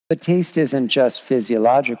But taste isn't just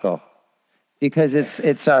physiological, because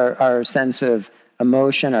it's our sense of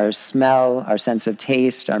emotion, our smell, our sense of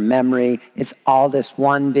taste, our memory. It's all this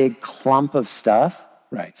one big clump of stuff.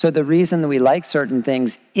 Right. So the reason that we like certain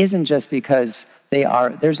things isn't just because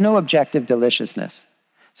there's no objective deliciousness.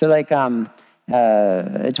 So like,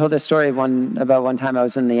 I told this story about one time I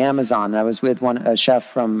was in the Amazon, and I was with a chef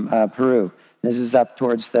from Peru. This is up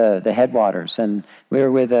towards the headwaters, and we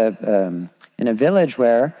were with in a village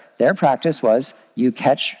where their practice was you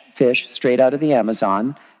catch fish straight out of the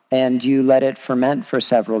Amazon, and you let it ferment for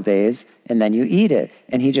several days, and then you eat it.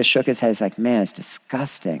 And he just shook his head. He's like, man, it's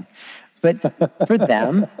disgusting. But for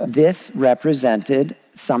them, this represented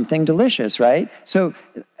something delicious, right? So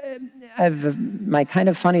my kind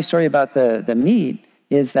of funny story about the meat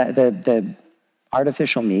is that the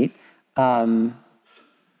artificial meat,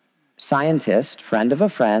 scientist, friend of a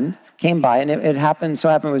friend, came by, and it happened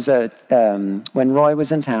was when Roy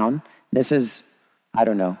was in town. This is, I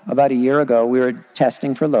don't know, about a year ago, we were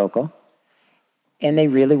testing for local, and they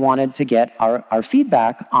really wanted to get our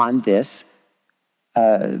feedback on this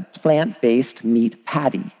plant-based meat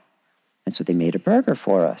patty. And so they made a burger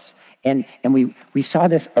for us. And we saw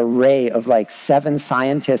this array of like 7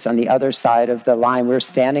 scientists on the other side of the line. We're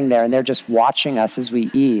standing there, and they're just watching us as we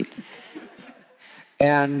eat.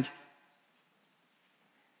 And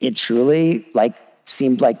it truly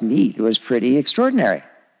seemed like meat. It was pretty extraordinary.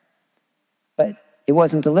 But it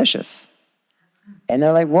wasn't delicious. And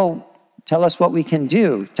they're like, well, tell us what we can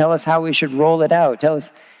do. Tell us how we should roll it out. Tell us.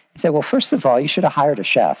 I said, well, first of all, you should have hired a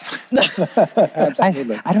chef.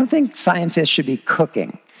 Absolutely. I don't think scientists should be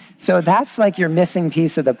cooking. So that's like your missing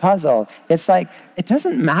piece of the puzzle. It's like, it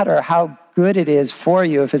doesn't matter how good it is for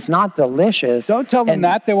you if it's not delicious. Don't tell them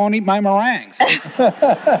that. They won't eat my meringues. But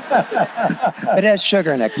it has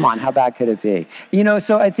sugar in it. Come on, how bad could it be?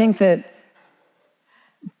 So I think that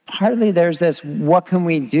partly there's this, what can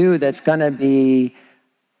we do that's going to be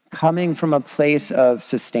coming from a place of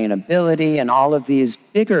sustainability and all of these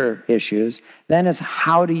bigger issues. Then it's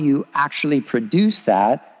how do you actually produce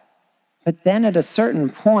that? But then at a certain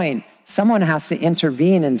point, someone has to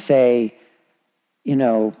intervene and say,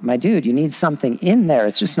 my dude, you need something in there.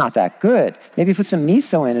 It's just not that good. Maybe put some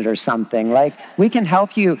miso in it or something. Like, we can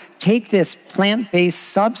help you take this plant-based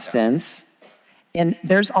substance, and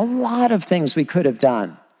there's a lot of things we could have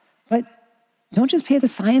done. But don't just pay the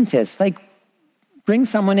scientists. Bring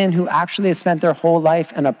someone in who actually has spent their whole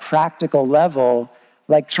life on a practical level,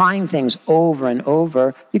 trying things over and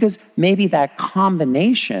over, because maybe that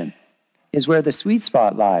combination is where the sweet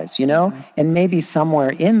spot lies, And maybe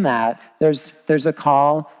somewhere in that, there's a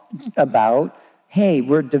call about, hey,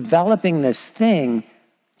 we're developing this thing.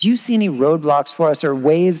 Do you see any roadblocks for us, or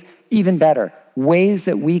ways, even better, ways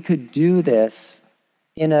that we could do this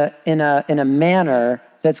in a manner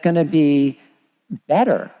that's going to be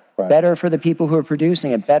better? Right. Better for the people who are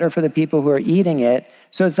producing it, better for the people who are eating it.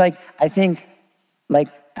 So it's I think,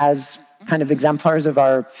 as kind of exemplars of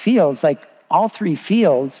our fields, all 3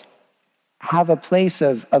 fields have a place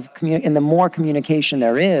of and the more communication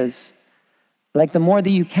there is, the more that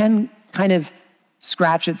you can kind of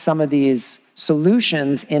scratch at some of these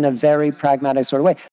solutions in a very pragmatic sort of way.